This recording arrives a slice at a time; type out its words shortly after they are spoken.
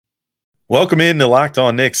Welcome in to Locked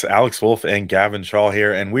On Knicks. Alex Wolf and Gavin Shaw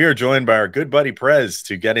here, and we are joined by our good buddy Prez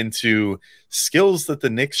to get into skills that the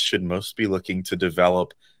Knicks should most be looking to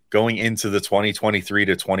develop going into the 2023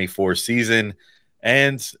 to 24 season.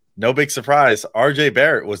 And no big surprise, RJ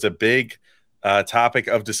Barrett was a big topic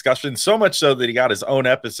of discussion, so much so that he got his own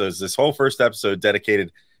episodes. This whole first episode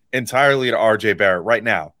dedicated entirely to RJ Barrett right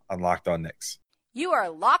now on Locked On Knicks. You are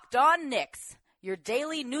Locked On Knicks, your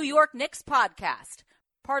daily New York Knicks podcast.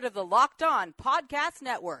 Part of the Locked On Podcast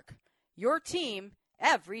Network. Your team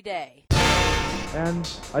every day. And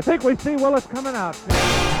I think we see Willis coming out.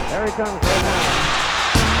 There he comes right now.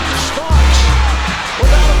 Starks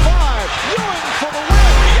without a five. Ewing for the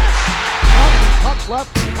win. Yes! Puck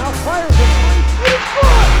left. Now fires it. He's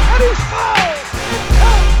good. And he's fouled.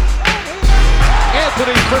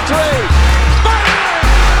 Anthony for three. Bang!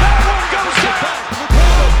 That one goes down.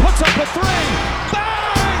 Randall puts up a three. Bang!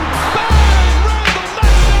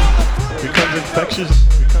 Becomes infectious.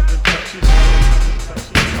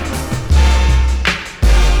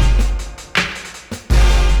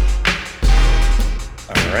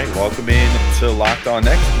 All right, welcome in to Locked On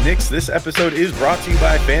Knicks. This episode is brought to you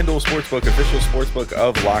by FanDuel Sportsbook, official sportsbook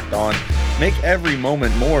of Locked On. Make every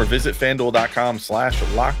moment more. Visit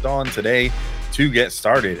FanDuel.com/LockedOn today to get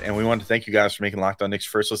started. And we want to thank you guys for making Locked On Knicks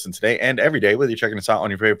first listen today and every day, whether you're checking us out on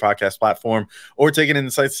your favorite podcast platform or taking in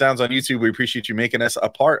the sights and sounds on YouTube. We appreciate you making us a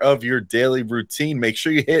part of your daily routine. Make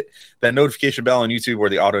sure you hit that notification bell on YouTube or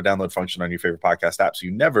the auto download function on your favorite podcast app so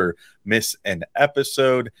you never miss an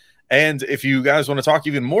episode. And if you guys want to talk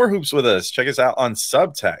even more hoops with us, check us out on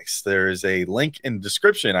Subtext. There is a link in the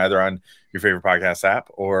description either on your favorite podcast app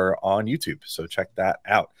or on YouTube. So check that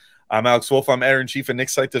out. I'm Alex Wolf. I'm editor-in-chief of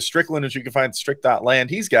Knicks site, The Strickland, which you can find at strick.land.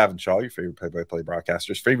 He's Gavin Shaw, your favorite play-by-play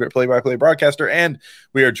broadcaster's favorite play-by-play broadcaster. And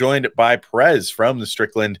we are joined by Prez from The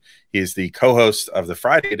Strickland. He is the co-host of the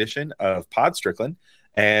Friday edition of Pod Strickland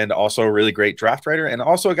and also a really great draft writer and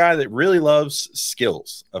also a guy that really loves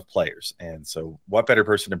skills of players. And so what better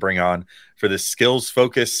person to bring on for this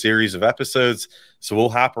skills-focused series of episodes? So we'll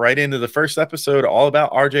hop right into the first episode all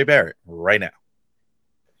about RJ Barrett right now.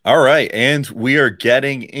 All right, and we are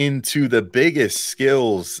getting into the biggest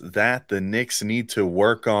skills that the Knicks need to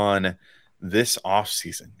work on this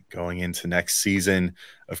offseason going into next season.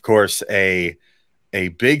 Of course, a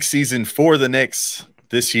big season for the Knicks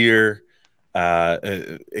this year,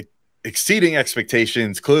 exceeding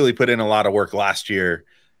expectations, clearly put in a lot of work last year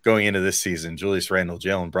going into this season. Julius Randle,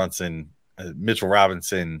 Jalen Brunson, Mitchell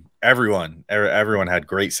Robinson, everyone had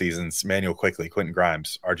great seasons. Manuel Quickley, Quentin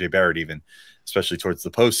Grimes, RJ Barrett even, especially towards the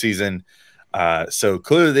postseason. So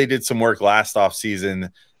clearly they did some work last offseason.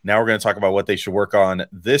 Now we're going to talk about what they should work on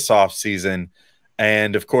this offseason.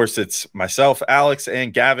 And, of course, it's myself, Alex,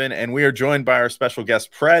 and Gavin, and we are joined by our special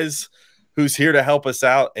guest, Prez, who's here to help us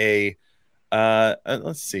out,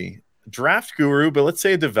 let's see, draft guru, but let's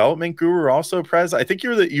say a development guru also, Prez. I think you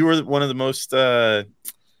were one of the most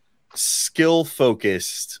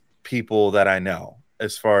skill-focused people that I know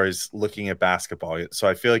as far as looking at basketball. So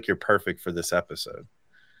I feel like you're perfect for this episode.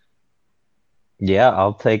 Yeah,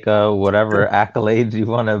 I'll take whatever accolades you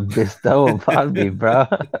want to bestow upon me, bro.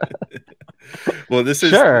 Well, this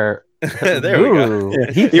is sure. There we go.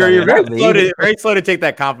 Yeah. You're very slow to take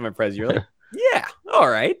that compliment, Prez. You're like, yeah, all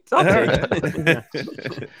right. I'll take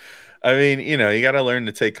it. I mean, you got to learn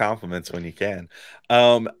to take compliments when you can.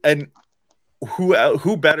 And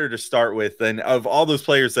who better to start with than of all those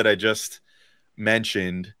players that I just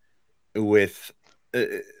mentioned with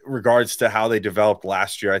regards to how they developed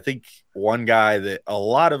last year? I think one guy that a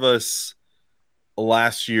lot of us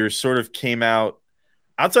last year sort of came out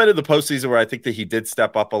outside of the postseason where I think that he did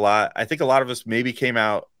step up a lot. I think a lot of us maybe came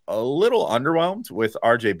out a little underwhelmed with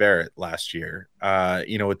RJ Barrett last year.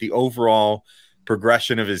 With the overall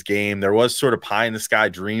progression of his game, there was sort of pie in the sky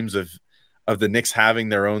dreams of the Knicks having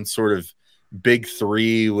their own sort of big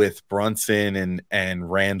three with Brunson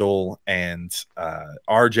and Randall and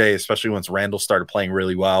RJ, especially once Randall started playing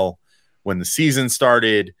really well when the season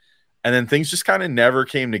started. And then things just kind of never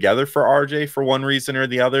came together for RJ for one reason or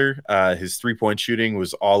the other. His three-point shooting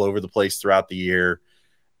was all over the place throughout the year.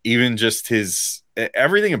 Even just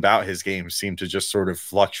everything about his game seemed to just sort of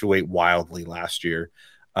fluctuate wildly last year,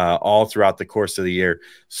 all throughout the course of the year.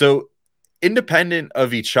 So independent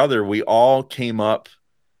of each other, we all came up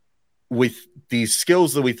with these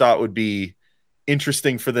skills that we thought would be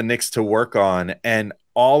interesting for the Knicks to work on. And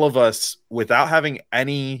all of us, without having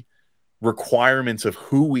any requirements of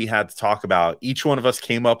who we had to talk about, each one of us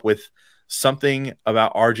came up with something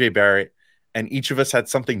about RJ Barrett, and each of us had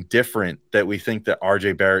something different that we think that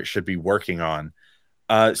RJ Barrett should be working on.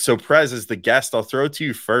 So Prez, as the guest, I'll throw it to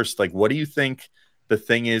you first. Like, what do you think the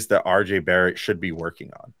thing is that RJ Barrett should be working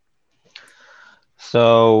on?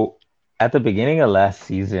 So at the beginning of last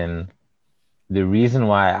season, the reason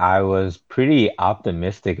why I was pretty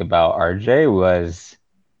optimistic about RJ was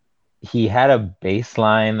he had a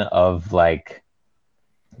baseline of like,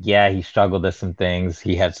 yeah, he struggled at some things.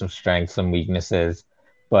 He had some strengths, some weaknesses,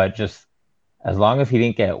 but just as long as he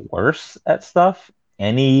didn't get worse at stuff,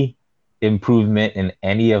 any improvement in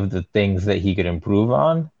any of the things that he could improve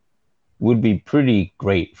on would be pretty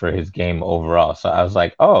great for his game overall. So I was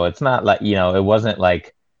like, oh, it's not like, it wasn't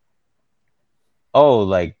like, oh,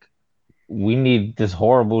 like we need this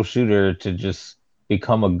horrible shooter to just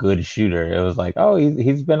become a good shooter. It was like, oh,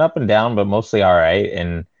 he's been up and down, but mostly all right.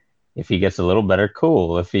 And if he gets a little better,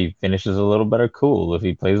 cool. If he finishes a little better, cool. If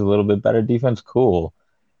he plays a little bit better defense, cool.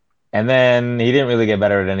 And then he didn't really get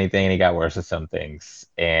better at anything, and he got worse at some things.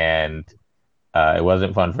 And it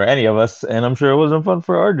wasn't fun for any of us, and I'm sure it wasn't fun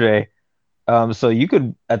for RJ. So you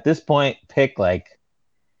could, at this point, pick like,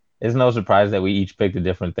 it's no surprise that we each picked a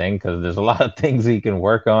different thing because there's a lot of things he can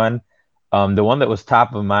work on. The one that was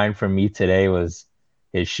top of mind for me today was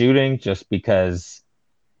his shooting, just because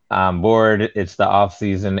I'm bored. It's the off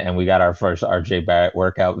season, and we got our first RJ Barrett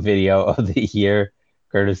workout video of the year,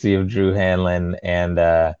 courtesy of Drew Hanlon. And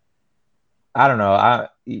I don't know,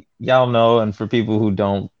 y'all know, and for people who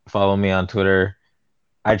don't follow me on Twitter,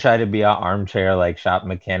 I try to be an armchair like shop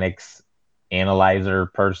mechanics analyzer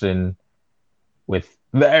person with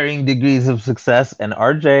varying degrees of success. And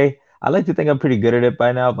RJ, I like to think I'm pretty good at it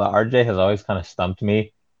by now, but RJ has always kind of stumped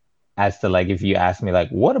me as to like, if you ask me like,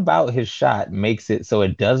 what about his shot makes it so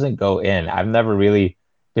it doesn't go in? I've never really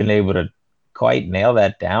been able to quite nail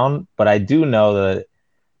that down, but I do know that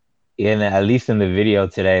at least in the video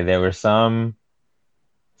today, there were some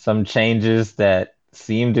changes that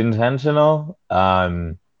seemed intentional,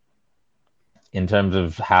 in terms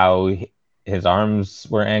of how his arms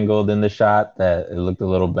were angled in the shot, that it looked a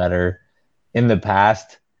little better. In the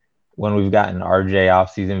past, when we've gotten RJ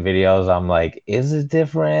offseason videos, I'm like, is it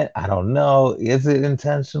different? I don't know. Is it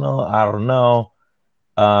intentional? I don't know.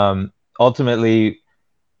 Ultimately,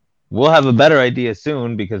 we'll have a better idea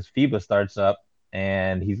soon because FIBA starts up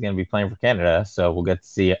and he's going to be playing for Canada. So we'll get to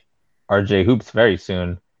see RJ hoops very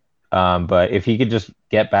soon. But if he could just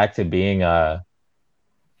get back to being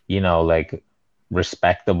like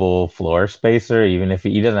respectable floor spacer, even if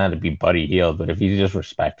he doesn't have to be Buddy Hield, but if he's just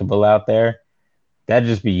respectable out there, that'd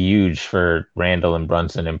just be huge for Randall and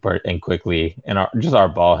Brunson and Quickly and just our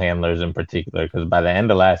ball handlers in particular. Because by the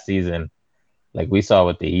end of last season, like we saw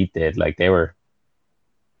what the Heat did, like they were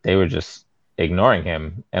just ignoring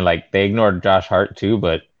him, and like they ignored Josh Hart too,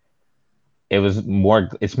 but it's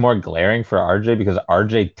more glaring for RJ because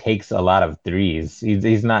RJ takes a lot of threes.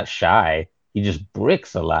 He's not shy. He just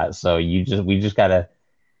bricks a lot. So we just gotta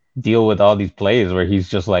deal with all these plays where he's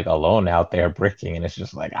just like alone out there bricking, and it's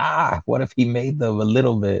just like, what if he made them a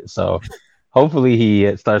little bit? So hopefully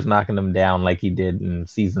he starts knocking them down like he did in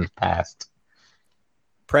seasons past.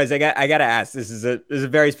 Prez, I got to ask. This is a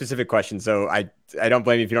very specific question, so I don't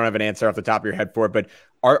blame you if you don't have an answer off the top of your head for it. But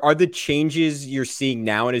are the changes you're seeing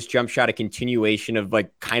now in his jump shot a continuation of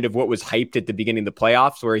like kind of what was hyped at the beginning of the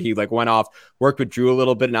playoffs, where he like went off, worked with Drew a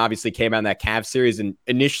little bit, and obviously came out in that Cavs series and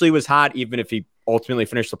initially was hot, even if he ultimately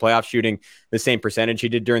finished the playoff shooting the same percentage he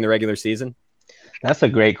did during the regular season? That's a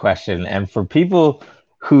great question, and for people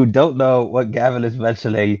who don't know what Gavin is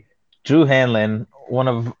mentioning, Drew Hanlon, one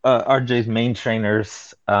of RJ's main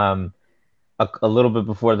trainers, a little bit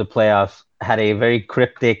before the playoffs, had a very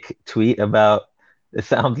cryptic tweet about, it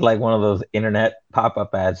sounds like one of those internet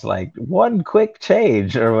pop-up ads, like one quick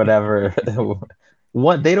change or whatever. They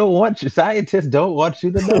don't want you, scientists don't want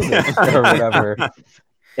you to know this or whatever.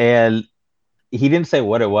 And he didn't say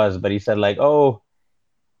what it was, but he said like, oh,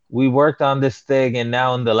 we worked on this thing, and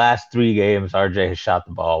now in the last 3 games, RJ has shot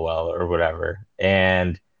the ball well or whatever.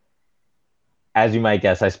 And as you might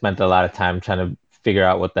guess, I spent a lot of time trying to figure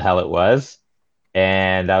out what the hell it was,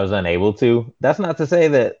 and I was unable to. That's not to say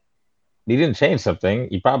that he didn't change something.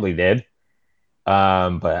 He probably did.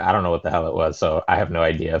 But I don't know what the hell it was, so I have no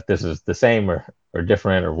idea if this is the same or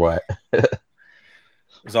different or what.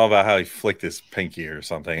 It's all about how he flicked his pinky or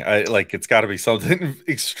something. It's got to be something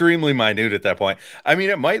extremely minute at that point. I mean,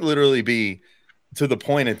 it might literally be to the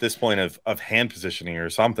point at this point of hand positioning or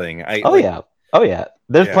something. Yeah.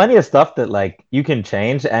 There's plenty of stuff that like you can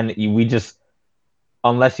change, and we just,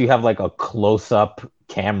 unless you have like a close up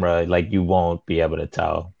camera, like you won't be able to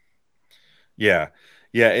tell. Yeah.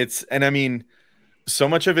 And I mean, so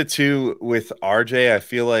much of it too with RJ, I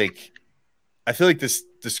feel like this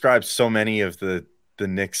describes so many of the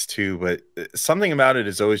Knicks too, but something about it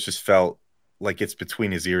has always just felt like it's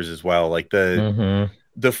between his ears as well. Like the Mm-hmm.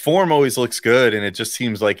 the form always looks good, and it just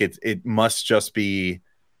seems like it must just be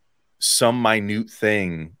some minute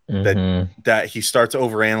thing that Mm-hmm. he starts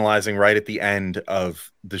overanalyzing right at the end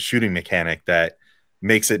of the shooting mechanic that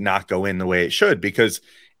makes it not go in the way it should. Because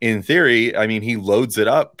in theory, I mean, he loads it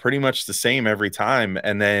up pretty much the same every time,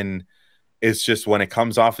 and then it's just when it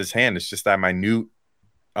comes off his hand, it's just that minute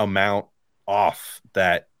amount off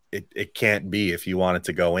that it can't be if you want it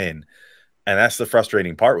to go in. And that's the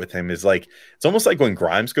frustrating part with him is like, it's almost like when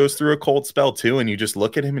Grimes goes through a cold spell too, and you just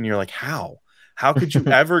look at him and you're like, how could you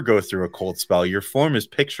ever go through a cold spell? Your form is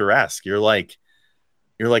picturesque. You're like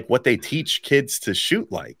what they teach kids to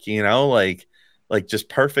shoot, like, like just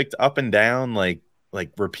perfect up and down, like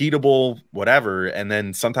repeatable, whatever. And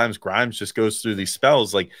then sometimes Grimes just goes through these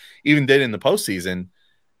spells, like even did in the postseason,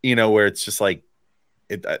 where it's just like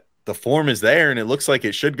the form is there and it looks like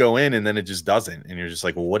it should go in, and then it just doesn't. And you're just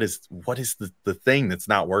like, well, what is the thing that's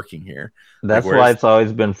not working here? Like, That's why it's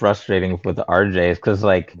always been frustrating with the RJs, because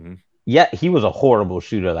like, yeah, he was a horrible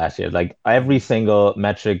shooter last year. Like every single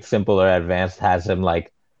metric, simple or advanced, has him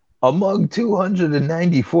like among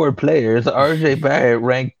 294 players, RJ Barrett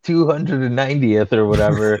ranked 290th or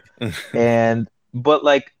whatever. But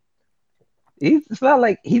like, it's not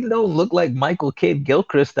like he don't look like Michael Kidd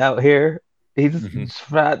Gilchrist out here. He's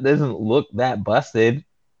doesn't look that busted.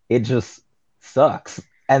 It just sucks,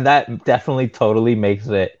 and that definitely totally makes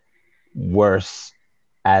it worse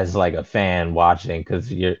as like a fan watching,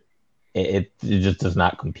 because it just does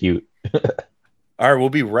not compute. All right, we'll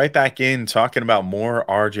be right back in talking about more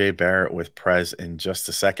RJ Barrett with Prez in just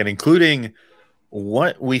a second, including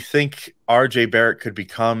what we think RJ Barrett could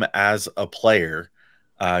become as a player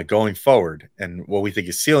going forward, and what we think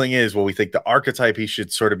his ceiling is, what we think the archetype he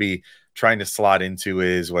should sort of be trying to slot into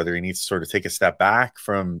is, whether he needs to sort of take a step back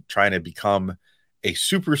from trying to become a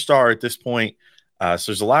superstar at this point.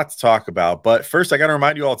 So there's a lot to talk about. But first, I got to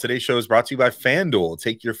remind you all, today's show is brought to you by FanDuel.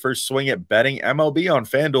 Take your first swing at betting MLB on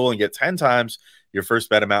FanDuel and get 10 times your first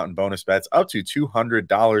bet amount in bonus bets up to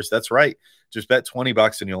 $200. That's right. Just bet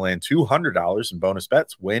 $20 and you'll land $200 in bonus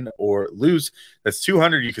bets, win or lose. That's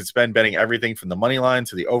 $200 you can spend betting everything from the money line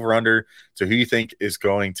to the over-under to who you think is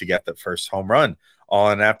going to get the first home run. All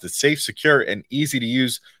on an app that's safe, secure, and easy to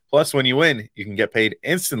use. Plus, when you win, you can get paid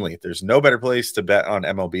instantly. There's no better place to bet on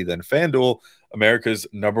MLB than FanDuel, America's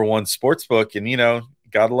 #1 sportsbook. And,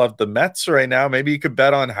 gotta love the Mets right now. Maybe you could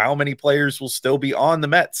bet on how many players will still be on the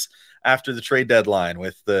Mets after the trade deadline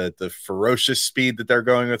with the ferocious speed that they're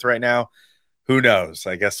going with right now. Who knows?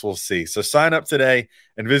 I guess we'll see. So sign up today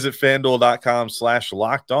and visit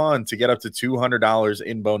FanDuel.com/lockedon to get up to $200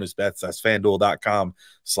 in bonus bets. That's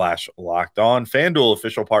FanDuel.com/lockedon. FanDuel,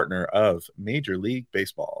 official partner of Major League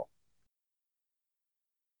Baseball.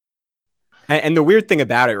 And the weird thing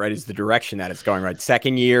about it, right, is the direction that it's going, right?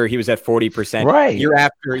 Second year, he was at 40%. Right. Year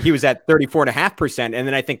after, he was at 34.5%. And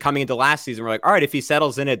then I think coming into last season, we're like, all right, if he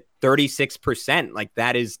settles in at 36%, like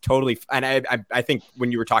that is totally. And I think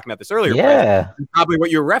when you were talking about this earlier, yeah, probably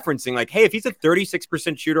what you're referencing, like, hey, if he's a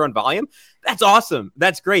 36% shooter on volume, that's awesome.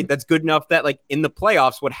 That's great. That's good enough that, like, in the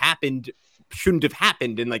playoffs, what happened shouldn't have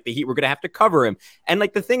happened, and like the Heat were going to have to cover him. And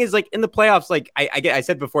like the thing is, like in the playoffs, like I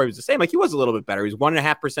said before, he was the same. Like he was a little bit better. He was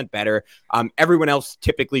 1.5% better. Everyone else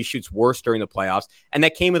typically shoots worse during the playoffs, and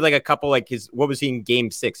that came with like a couple, like what was he in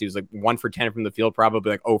Game 6? He was like 1 for 10 from the field,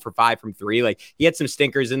 probably like 0 for 5 from 3. Like he had some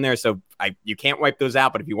stinkers in there, so you can't wipe those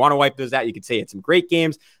out. But if you want to wipe those out, you could say he had some great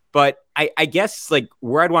games. But I guess like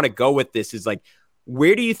where I'd want to go with this is like,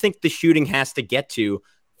 where do you think the shooting has to get to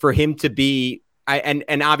for him to be? And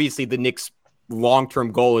obviously the Knicks'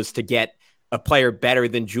 long-term goal is to get a player better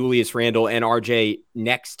than Julius Randle and RJ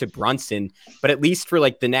next to Brunson, but at least for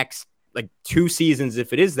like the next like 2 seasons,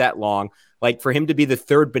 if it is that long, like for him to be the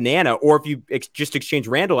third banana, or if you just exchange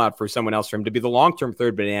Randle out for someone else for him to be the long-term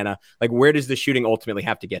third banana, like where does the shooting ultimately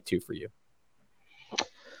have to get to for you?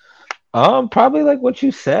 Probably like what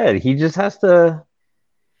you said. He just has to.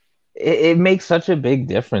 It makes such a big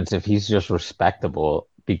difference if he's just respectable,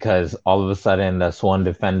 because all of a sudden that's one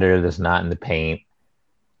defender that's not in the paint.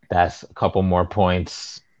 That's a couple more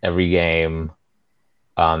points every game.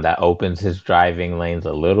 That opens his driving lanes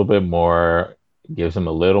a little bit more, gives him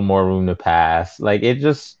a little more room to pass. Like it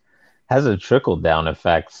just has a trickle down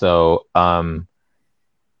effect. So for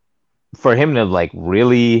him to like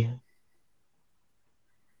really,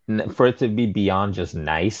 for it to be beyond just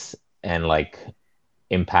nice and like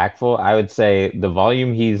impactful, I would say the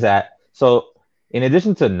volume he's at. So in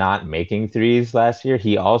addition to not making threes last year,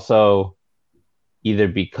 he also, either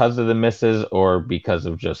because of the misses or because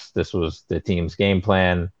of just this was the team's game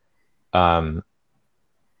plan,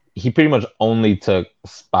 he pretty much only took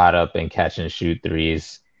spot up and catch and shoot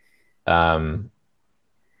threes. Um,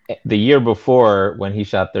 the year before, when he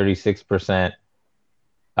shot 36%,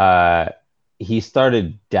 uh, he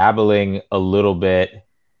started dabbling a little bit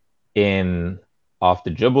in off the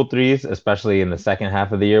dribble threes, especially in the second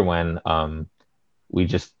half of the year when we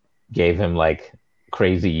just gave him like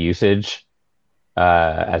crazy usage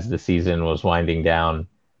as the season was winding down.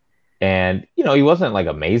 And, he wasn't like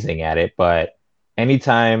amazing at it, but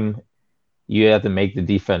anytime you have to make the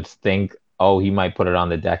defense think, oh, he might put it on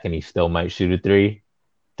the deck and he still might shoot a three,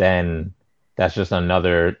 then that's just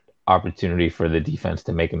another opportunity for the defense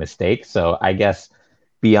to make a mistake. So I guess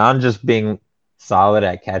beyond just being solid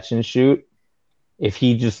at catch and shoot, if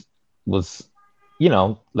he just was,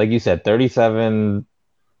 like you said, 37-ish%,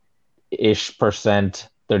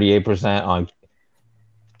 38% on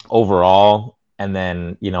overall, and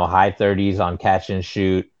then, high 30s on catch and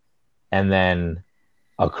shoot, and then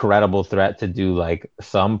a credible threat to do like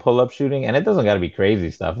some pull-up shooting. And it doesn't got to be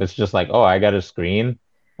crazy stuff. It's just like, oh, I got a screen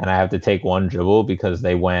and I have to take one dribble because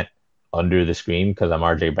they went under the screen because I'm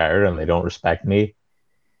RJ Barrett and they don't respect me.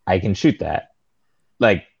 I can shoot that.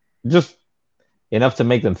 Like, just enough to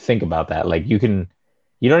make them think about that. Like, you don't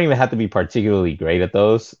even have to be particularly great at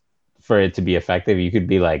those for it to be effective. You could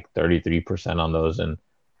be like 33% on those. And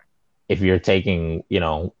if you're taking,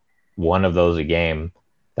 one of those a game,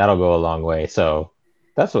 that'll go a long way. So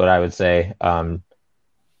that's what I would say.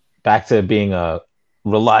 Back to being a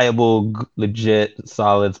reliable, legit,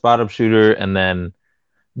 solid spot up shooter, and then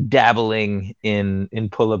dabbling in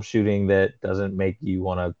pull up shooting that doesn't make you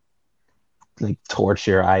want to like torch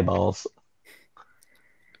your eyeballs.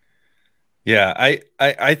 Yeah,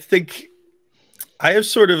 I think I have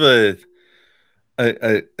sort of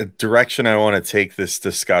a direction I want to take this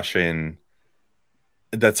discussion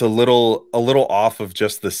that's a little off of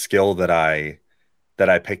just the skill that I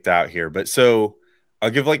picked out here. But so I'll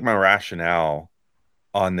give like my rationale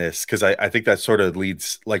on this because I think that sort of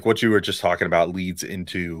leads, like what you were just talking about, leads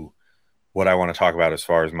into what I want to talk about as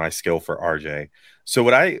far as my skill for RJ. So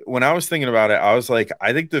when I was thinking about it, I was like,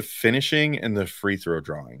 I think the finishing and the free throw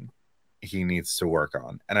drawing he needs to work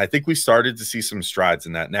on. And I think we started to see some strides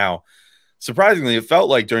in that. Now, surprisingly, it felt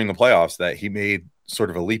like during the playoffs that he made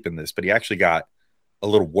sort of a leap in this, but he actually got a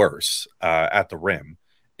little worse at the rim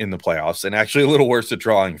in the playoffs and actually a little worse at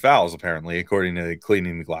drawing fouls, apparently, according to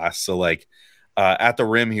Cleaning the Glass. So, like, at the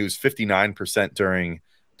rim, he was 59% during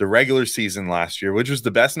the regular season last year, which was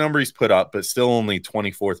the best number he's put up, but still only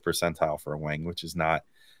 24th percentile for a wing, which is not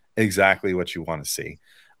exactly what you want to see.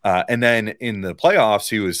 And then in the playoffs,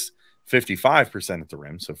 he was 55% at the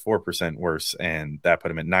rim, so 4% worse, and that put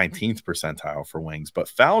him at 19th percentile for wings. But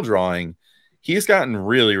foul drawing, he's gotten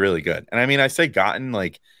really, really good. And I mean, I say gotten,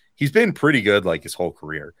 like, he's been pretty good like his whole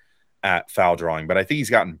career at foul drawing, but I think he's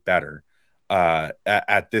gotten better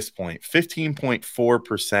at this point.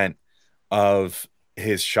 15.4% of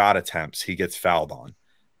his shot attempts he gets fouled on,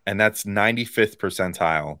 and that's 95th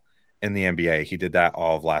percentile in the NBA. He did that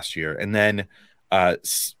all of last year. And then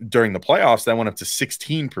during the playoffs, that went up to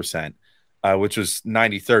 16%, which was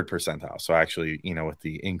 93rd percentile. So actually, with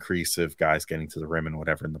the increase of guys getting to the rim and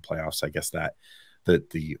whatever in the playoffs, I guess that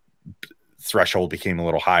the threshold became a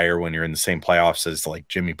little higher when you're in the same playoffs as like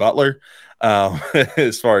Jimmy Butler,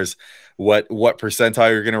 as far as what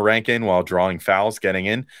percentile you're going to rank in while drawing fouls getting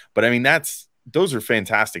in. But I mean, those are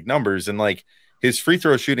fantastic numbers. And like his free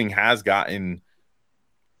throw shooting has gotten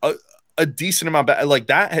a decent amount better. Like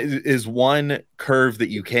that is one curve that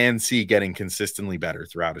you can see getting consistently better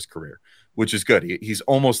throughout his career, which is good. He's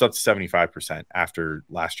almost up to 75% after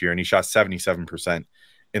last year, and he shot 77%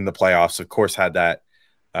 in the playoffs. Of course, had that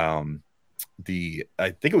I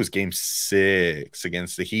think it was game 6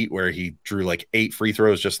 against the Heat where he drew like 8 free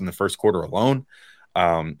throws just in the first quarter alone.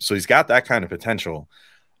 So he's got that kind of potential.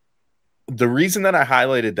 The reason that I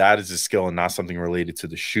highlighted that as a skill and not something related to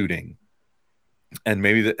the shooting, and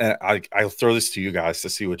maybe I'll throw this to you guys to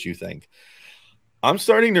see what you think. I'm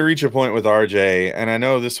starting to reach a point with RJ, and I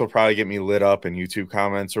know this will probably get me lit up in YouTube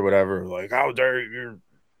comments or whatever. Like, how dare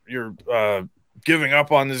you're giving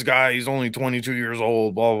up on this guy? He's only 22 years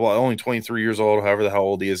old, blah, blah, blah, only 23 years old, however the hell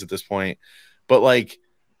old he is at this point. But like,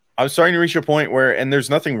 I'm starting to reach a point where, and there's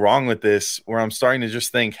nothing wrong with this, where I'm starting to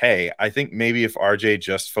just think, hey, I think maybe if RJ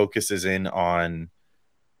just focuses in on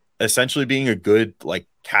essentially being a good like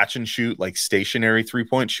catch and shoot, like stationary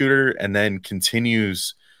 3-point shooter, and then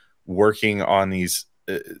continues working on these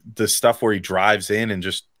the stuff where he drives in and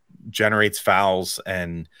just generates fouls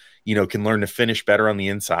and can learn to finish better on the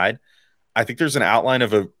inside. I think there's an outline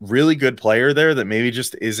of a really good player there that maybe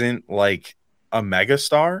just isn't like a mega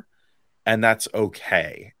star, and that's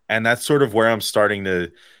okay. And that's sort of where I'm starting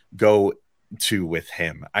to go to with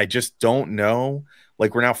him. I just don't know.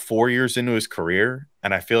 Like, we're now 4 years into his career,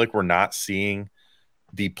 and I feel like we're not seeing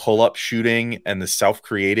the pull-up shooting and the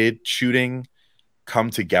self-created shooting come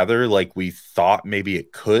together like we thought maybe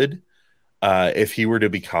it could if he were to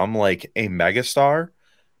become like a megastar.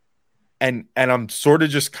 And I'm sort of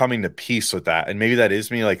just coming to peace with that. And maybe that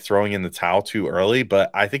is me like throwing in the towel too early,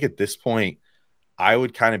 but I think at this point I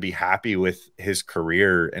would kind of be happy with his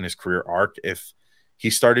career and his career arc if he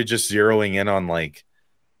started just zeroing in on like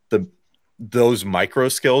those micro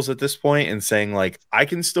skills at this point and saying like I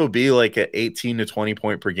can still be like an 18 to 20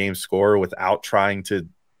 point per game scorer without trying to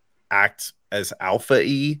act as alpha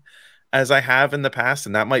E as I have in the past,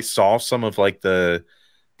 and that might solve some of like the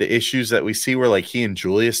issues that we see where like he and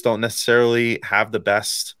Julius don't necessarily have the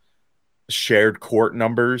best shared court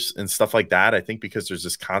numbers and stuff like that. I think because there's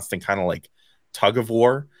this constant kind of like tug of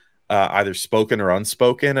war, either spoken or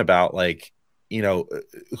unspoken about like, you know,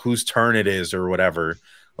 whose turn it is or whatever,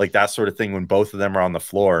 like that sort of thing when both of them are on the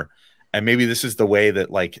floor. And maybe this is the way that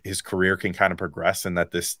like his career can kind of progress, and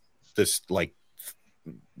that this like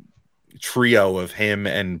trio of him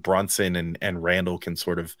and Brunson and Randall can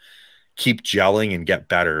sort of keep gelling and get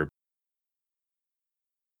better.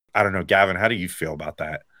 I don't know, Gavin, how do you feel about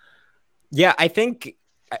that? Yeah, I think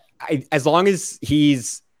as long as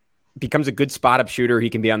he's becomes a good spot up shooter, he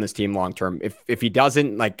can be on this team long term. If he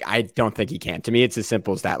doesn't, like, I don't think he can. To me, it's as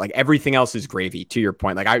simple as that. Like, everything else is gravy, to your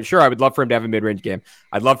point. Like, I would love for him to have a mid-range game.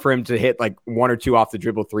 I'd love for him to hit like 1 or 2 off the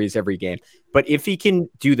dribble threes every game. But if he can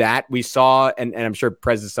do that, we saw, and I'm sure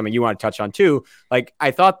Prez is something you want to touch on too. Like,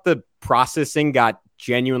 I thought the processing got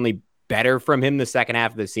genuinely better from him the second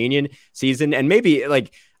half of the season. And maybe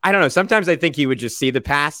like, I don't know. Sometimes I think he would just see the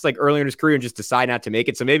pass like earlier in his career and just decide not to make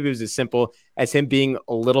it. So maybe it was as simple as him being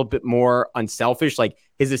a little bit more unselfish. Like,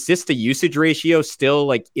 his assist to usage ratio still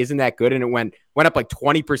like isn't that good. And it went up like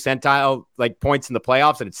 20 percentile like points in the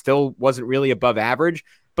playoffs, and it still wasn't really above average.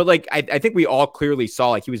 But like, I think we all clearly saw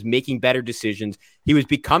like he was making better decisions. He was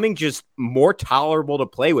becoming just more tolerable to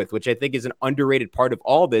play with, which I think is an underrated part of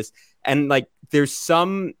all this. And like, there's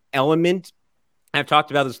some element, I've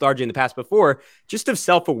talked about this largely in the past before, just of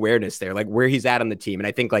self-awareness there, like where he's at on the team. And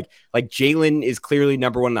I think like Jalen is clearly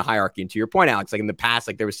number one in the hierarchy. And to your point, Alex, like in the past,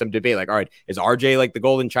 like there was some debate, like, all right, is RJ like the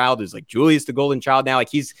golden child? Is like Julius the golden child now? Like,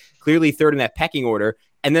 he's clearly third in that pecking order.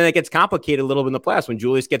 And then it gets complicated a little bit in the playoffs when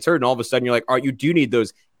Julius gets hurt, and all of a sudden you're like, all right, you do need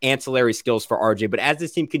those ancillary skills for RJ. But as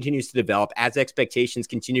this team continues to develop, as expectations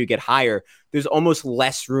continue to get higher, there's almost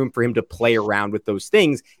less room for him to play around with those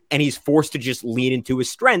things. And he's forced to just lean into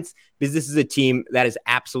his strengths because this is a team that is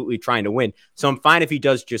absolutely trying to win. So I'm fine if he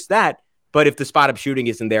does just that. But if the spot up shooting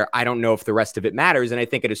isn't there, I don't know if the rest of it matters. And I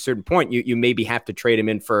think at a certain point, you maybe have to trade him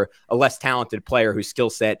in for a less talented player whose skill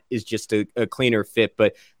set is just a cleaner fit.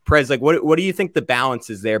 But Prez, like, what do you think the balance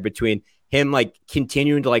is there between him like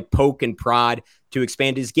continuing to like poke and prod to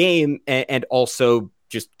expand his game and also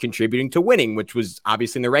just contributing to winning, which was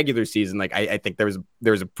obviously in the regular season? Like, I think there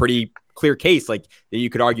was a pretty clear case like that you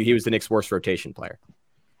could argue he was the Knicks' worst rotation player.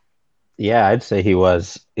 Yeah, I'd say he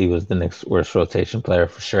was the Knicks' worst rotation player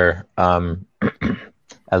for sure.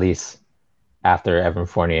 At least after Evan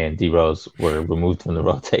Fournier and D Rose were removed from the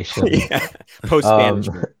rotation. Yeah, post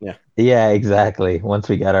management. Yeah, exactly. Once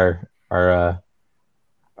we got our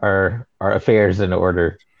affairs in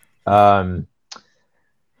order. That's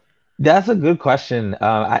a good question.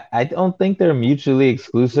 I don't think they're mutually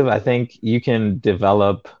exclusive. I think you can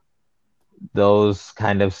develop those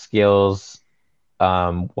kind of skills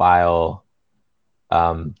while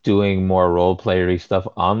doing more role playery stuff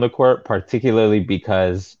on the court, particularly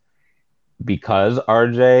because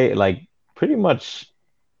RJ, like, pretty much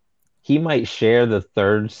he might share the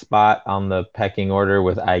third spot on the pecking order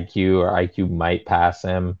with IQ, or IQ might pass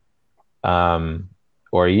him.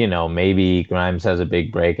 Or, you know, maybe Grimes has a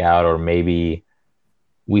big breakout, or maybe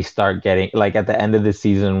we start getting, like, at the end of the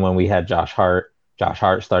season when we had Josh Hart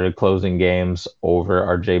started closing games over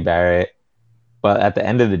RJ Barrett. But at the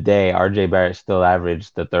end of the day, RJ Barrett still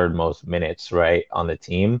averaged the third most minutes, right, on the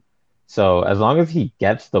team. So as long as he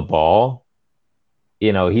gets the ball,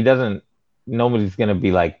 you know, nobody's going to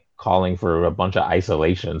be like calling for a bunch of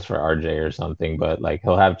isolations for RJ or something, but like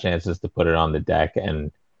he'll have chances to put it on the deck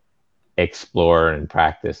and explore and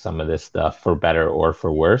practice some of this stuff for better or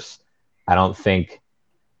for worse. I don't think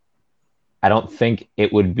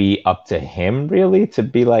it would be up to him really to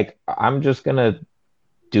be like, I'm just going to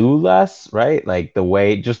do less, right? Like the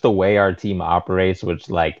way our team operates, which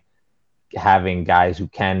like having guys who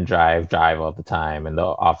can drive all the time and the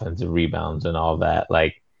offensive rebounds and all that.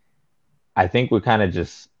 Like, I think we kind of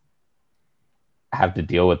just have to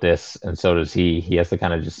deal with this, and so does he. He has to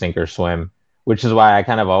kind of just sink or swim. which is why I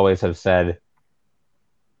kind of always have said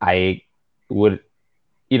I would,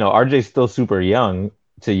 RJ's still super young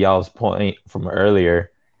to y'all's point from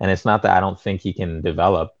earlier. And it's not that I don't think he can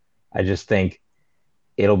develop. I just think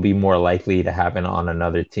it'll be more likely to happen on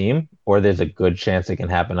another team, or there's a good chance it can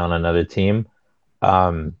happen on another team,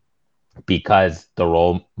 because the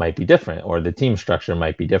role might be different or the team structure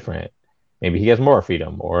might be different. Maybe he has more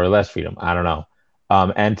freedom or less freedom. I don't know.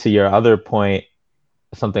 And to your other point,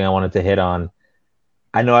 something I wanted to hit on,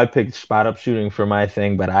 I know I picked spot up shooting for my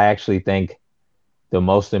thing, but I actually think the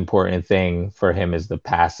most important thing for him is the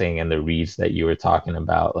passing and the reads that you were talking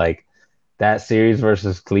about. Like that series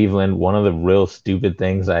versus Cleveland, one of the real stupid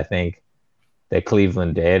things I think that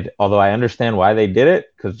Cleveland did, although I understand why they did it,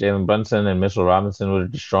 because Jalen Brunson and Mitchell Robinson were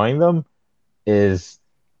destroying them, is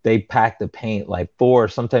they packed the paint like 4,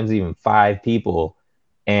 sometimes even 5 people.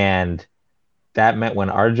 And that meant when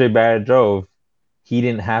RJ Barrett drove, he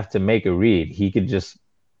didn't have to make a read. He could just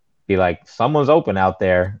be like, someone's open out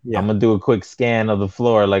there. Yeah. I'm going to do a quick scan of the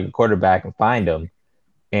floor like a quarterback and find him.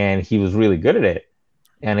 And he was really good at it.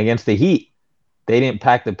 And against the Heat, they didn't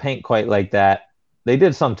pack the paint quite like that. They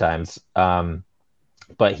did sometimes,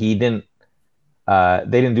 but he didn't. They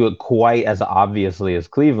didn't do it quite as obviously as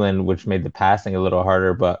Cleveland, which made the passing a little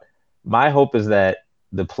harder. But my hope is that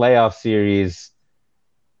the playoff series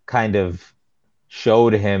kind of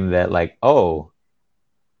showed him that, like, oh,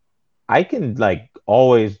 I can like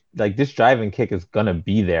always like this driving kick is gonna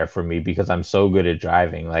be there for me because I'm so good at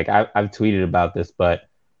driving. Like I've tweeted about this, but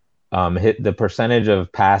the percentage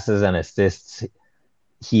of passes and assists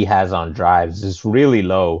he has on drives is really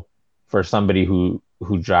low for somebody who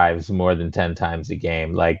drives more than 10 times a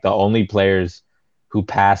game. Like the only players who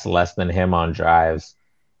pass less than him on drives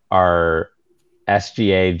are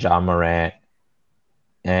SGA, John Morant,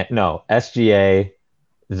 and no, SGA,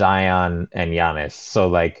 Zion, and Giannis. So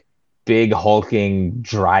like big hulking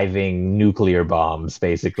driving nuclear bombs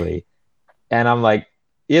basically. And I'm like,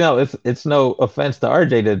 it's no offense to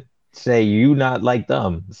RJ to say you not like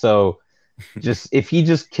them. So just if he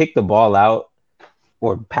just kicked the ball out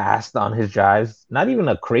or passed on his drives, not even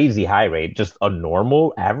a crazy high rate, just a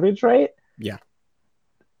normal average rate. Yeah.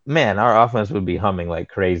 Man, our offense would be humming like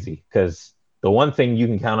crazy because the one thing you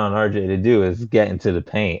can count on RJ to do is get into the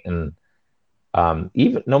paint. And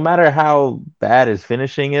even no matter how bad his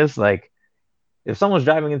finishing is, like if someone's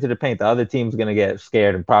driving into the paint, the other team's going to get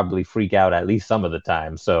scared and probably freak out at least some of the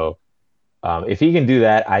time. So if he can do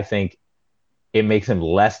that, I think it makes him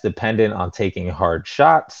less dependent on taking hard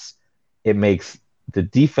shots. It makes the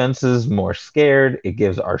defenses more scared. It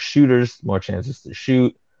gives our shooters more chances to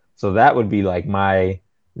shoot. So that would be like my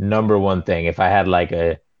number one thing. If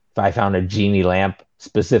I found a genie lamp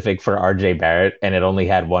specific for RJ Barrett and it only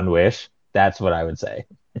had one wish, that's what I would say.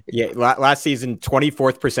 Yeah, last season,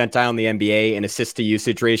 24th percentile in the NBA in assist to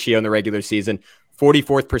usage ratio in the regular season,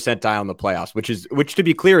 44th percentile in the playoffs, which to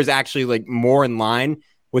be clear is actually like more in line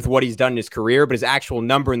with what he's done in his career, but his actual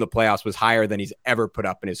number in the playoffs was higher than he's ever put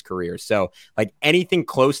up in his career. So like anything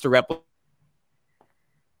close to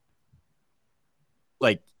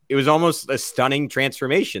like it was almost a stunning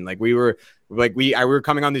transformation. Like we were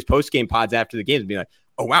coming on these post-game pods after the games and being like,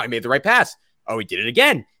 oh wow, he made the right pass. Oh, he did it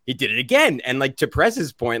again. He did it again. And like to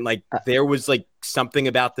Prez's point, like there was like something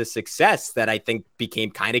about the success that I think became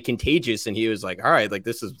kind of contagious. And he was like, all right, like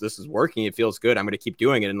this is working. It feels good. I'm going to keep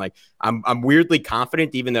doing it. And like, I'm weirdly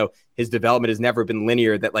confident, even though his development has never been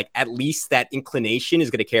linear, that like at least that inclination is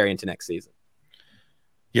going to carry into next season.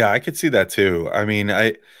 Yeah, I could see that too. I mean,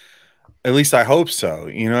 at least I hope so.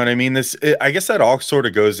 You know what I mean? I guess that all sort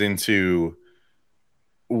of goes into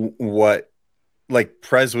what, like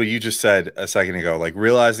Prez, what you just said a second ago, like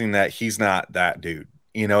realizing that he's not that dude.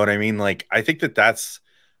 You know what I mean? Like, I think that's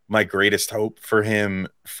my greatest hope for him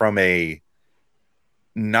from a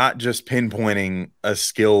not just pinpointing a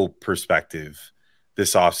skill perspective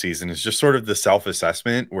this offseason is just sort of the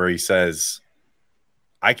self-assessment where he says,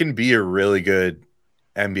 I can be a really good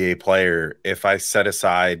NBA player if I set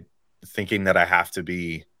aside thinking that I have to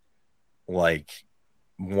be like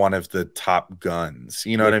one of the top guns.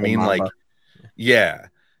 You know what I mean? Like, yeah,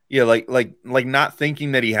 like not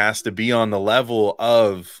thinking that he has to be on the level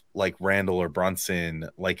of like Randall or Brunson,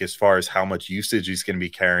 like as far as how much usage he's going to be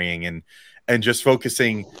carrying, and just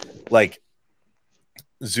focusing, like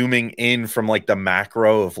zooming in from like the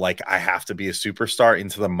macro of like I have to be a superstar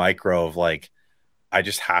into the micro of like I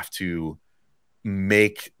just have to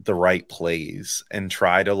make the right plays and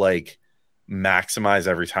try to like maximize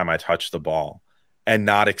every time I touch the ball and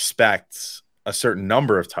not expect a certain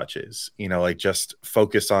number of touches, like just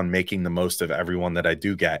focus on making the most of everyone that I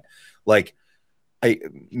do get. Like I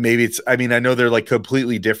mean, I know they're like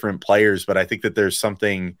completely different players, but I think that there's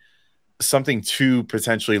something to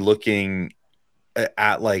potentially looking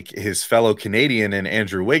at like his fellow Canadian and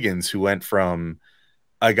Andrew Wiggins, who went from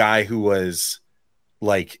a guy who was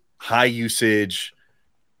like high usage,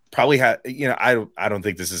 probably had, I don't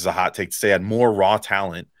think this is a hot take to say, had more raw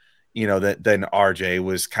talent, than RJ,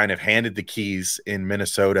 was kind of handed the keys in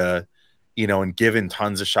Minnesota, and given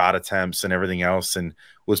tons of shot attempts and everything else, and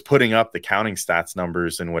was putting up the counting stats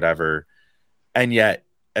numbers and whatever. And yet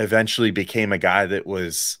eventually became a guy that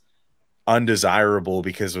was undesirable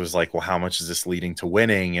because it was like, well, how much is this leading to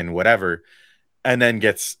winning and whatever? And then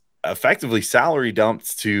gets effectively salary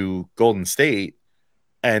dumped to Golden State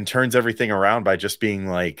and turns everything around by just being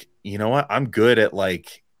like, you know what, I'm good at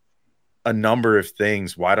like a number of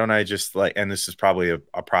things. Why don't I just like, and this is probably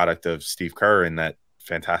a product of Steve Kerr and that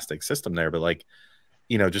fantastic system there, but like,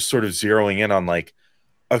 just sort of zeroing in on like,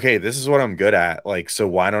 okay, this is what I'm good at. Like, so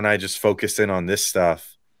why don't I just focus in on this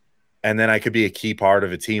stuff? And then I could be a key part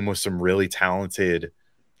of a team with some really talented,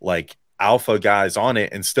 like alpha guys on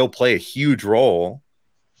it and still play a huge role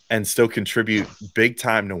and still contribute big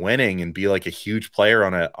time to winning and be like a huge player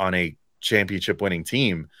on a championship winning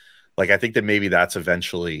team. Like, I think that maybe that's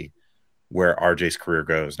eventually where RJ's career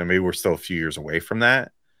goes. Now, maybe we're still a few years away from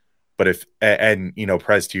that, but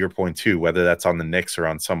Prez, to your point too, whether that's on the Knicks or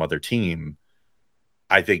on some other team,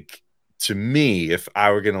 I think, to me, if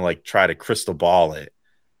I were going to like try to crystal ball it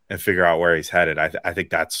and figure out where he's headed, I think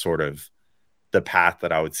that's sort of the path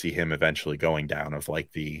that I would see him eventually going down, of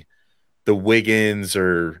like the Wiggins,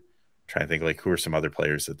 or trying to think like who are some other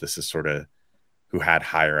players that this is sort of, who had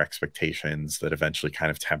higher expectations that eventually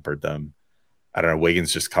kind of tempered them. I don't know.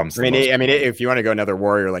 Wiggins just comes. I mean, if you want to go another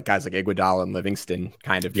Warrior, like guys like Iguodala and Livingston,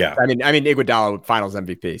 kind of. Yeah. I mean, Iguodala Finals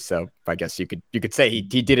MVP, so I guess you could say he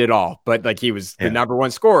did it all, but like he was the number one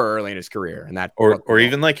scorer early in his career, and that, or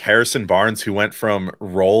even like Harrison Barnes, who went from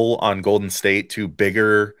role on Golden State to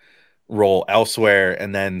bigger role elsewhere,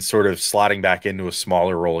 and then sort of slotting back into a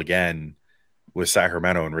smaller role again with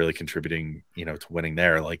Sacramento and really contributing, to winning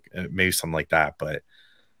there, like maybe something like that. But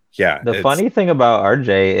yeah, the funny thing about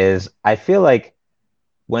RJ is I feel like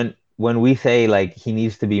when we say like he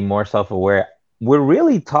needs to be more self-aware, we're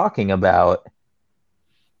really talking about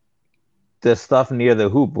the stuff near the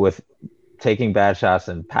hoop with taking bad shots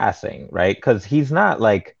and passing, right? Because he's not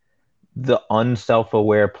like the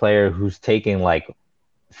unself-aware player who's taking like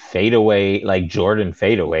fadeaway, like Jordan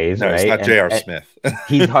fadeaways, no, right? It's not J.R. Smith.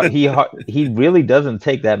 He really doesn't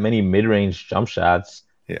take that many mid-range jump shots.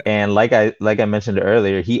 Yeah. And like I mentioned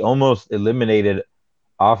earlier, he almost eliminated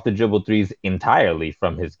off the dribble threes entirely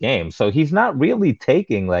from his game. So he's not really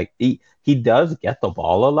taking like he does get the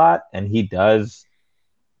ball a lot and he does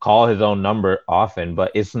call his own number often,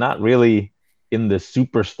 but it's not really in the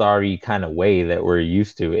superstar-y kind of way that we're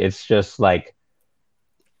used to. It's just like,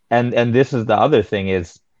 and this is the other thing,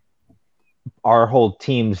 is our whole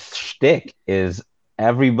team's shtick is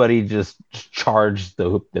everybody just charge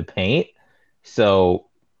the paint. So,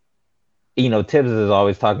 Tibbs is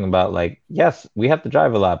always talking about like, yes, we have to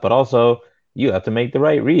drive a lot, but also you have to make the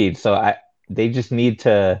right read. So they just need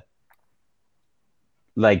to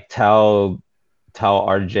like tell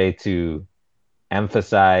RJ to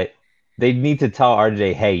emphasize. They need to tell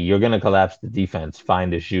RJ, hey, you're gonna collapse the defense,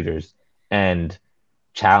 find the shooters, and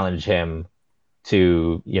challenge him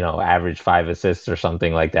to average 5 assists or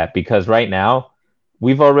something like that. Because right now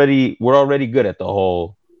we're already good at the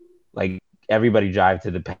whole like everybody drive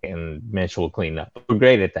to the paint and Mitch will clean up. We're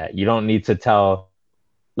great at that. You don't need to tell.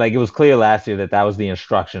 Like, it was clear last year that was the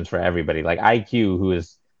instructions for everybody. Like IQ, who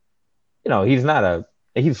is,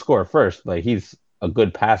 he's score first, but he's a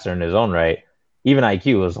good passer in his own right. Even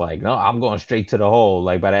IQ was like, no, I'm going straight to the hole.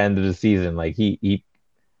 Like by the end of the season, like he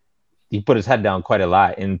put his head down quite a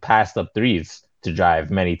lot and passed up threes to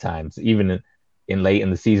drive many times, even in late in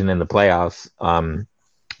the season in the playoffs, and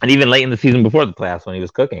even late in the season before the playoffs when he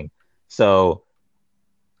was cooking. So,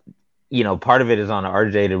 part of it is on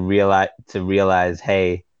RJ to realize,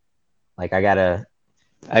 hey, like I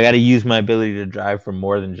gotta use my ability to drive for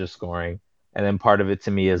more than just scoring. And then part of it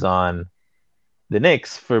to me is on the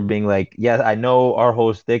Knicks for being like, yeah, I know our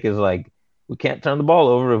whole stick is like, we can't turn the ball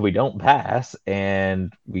over if we don't pass,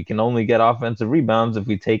 and we can only get offensive rebounds if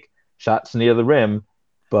we take shots near the rim.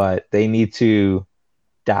 But they need to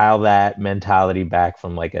dial that mentality back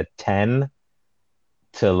from like a 10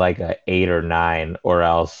 to like a 8 or 9, or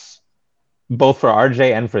else, both for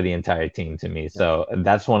RJ and for the entire team, to me. So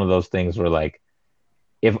that's one of those things where like,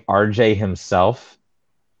 if RJ himself,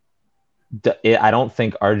 I don't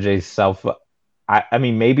think RJ's self, I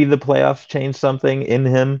mean, maybe the playoffs change something in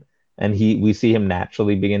him and we see him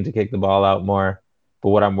naturally begin to kick the ball out more. But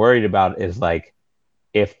what I'm worried about is like,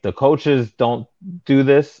 if the coaches don't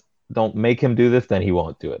make him do this, then he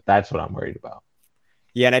won't do it. That's what I'm worried about.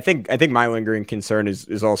 Yeah, and I think my lingering concern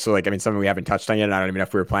is also like, I mean, something we haven't touched on yet, and I don't even know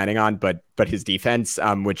if we were planning on, but his defense,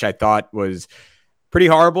 which I thought was pretty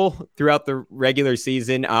horrible throughout the regular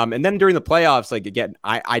season. And then during the playoffs, like again,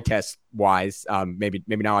 I test wise, maybe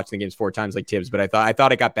not watching the games 4 times like Tibbs, but I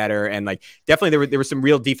thought it got better. And like, definitely there was some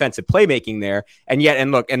real defensive playmaking there. And yet,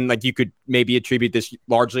 and look, and like, you could maybe attribute this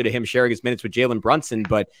largely to him sharing his minutes with Jalen Brunson,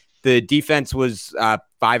 but the defense was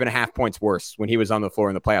 5.5 points worse when he was on the floor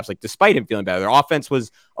in the playoffs. Like, despite him feeling better, their offense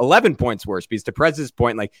was 11 points worse, because to Prez's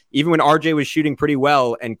point, like, even when RJ was shooting pretty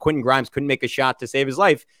well and Quentin Grimes couldn't make a shot to save his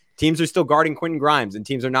life, teams are still guarding Quentin Grimes and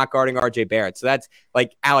teams are not guarding RJ Barrett. So that's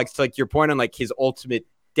like, Alex, like your point on like his ultimate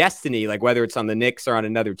destiny, like whether it's on the Knicks or on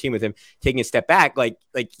another team with him taking a step back, like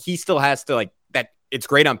he still has to, like, that it's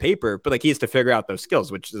great on paper, but like he has to figure out those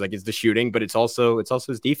skills, which is like is the shooting, but it's also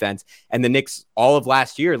his defense. And the Knicks all of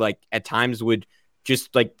last year, like at times would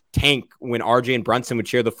just like tank when RJ and Brunson would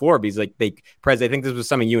share the floor, because like Prez, I think this was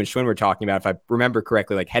something you and Schwinn were talking about, if I remember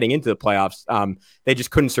correctly, like heading into the playoffs, they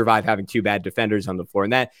just couldn't survive having 2 bad defenders on the floor.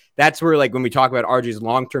 And that's where, like, when we talk about RJ's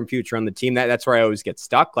long-term future on the team, that's where I always get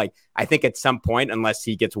stuck. Like, I think at some point, unless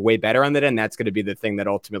he gets way better on that end, that's going to be the thing that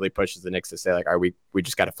ultimately pushes the Knicks to say, like, all right, we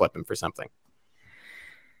just got to flip him for something.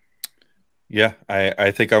 Yeah,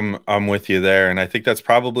 I think I'm with you there. And I think that's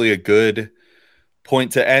probably a good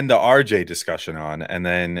point to end the RJ discussion on, and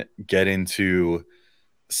then get into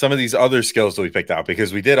some of these other skills that we picked out,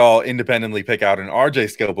 because we did all independently pick out an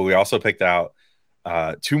RJ skill, but we also picked out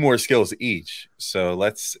 2 more skills each. So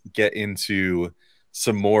let's get into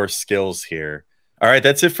some more skills here. All right,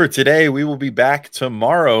 that's it for today. We will be back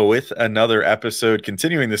tomorrow with another episode,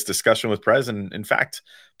 continuing this discussion with Prez, and in fact,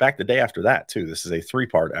 back the day after that too. This is a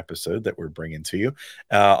 3-part episode that we're bringing to you.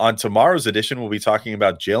 On tomorrow's edition, we'll be talking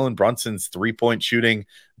about Jalen Brunson's 3-point shooting,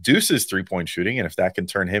 Deuce's 3-point shooting, and if that can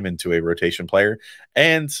turn him into a rotation player,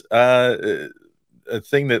 and a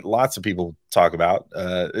thing that lots of people talk about,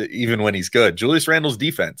 even when he's good, Julius Randle's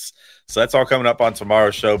defense. So that's all coming up on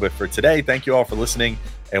tomorrow's show. But for today, thank you all for listening,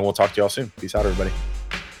 and we'll talk to you all soon. Peace out, everybody.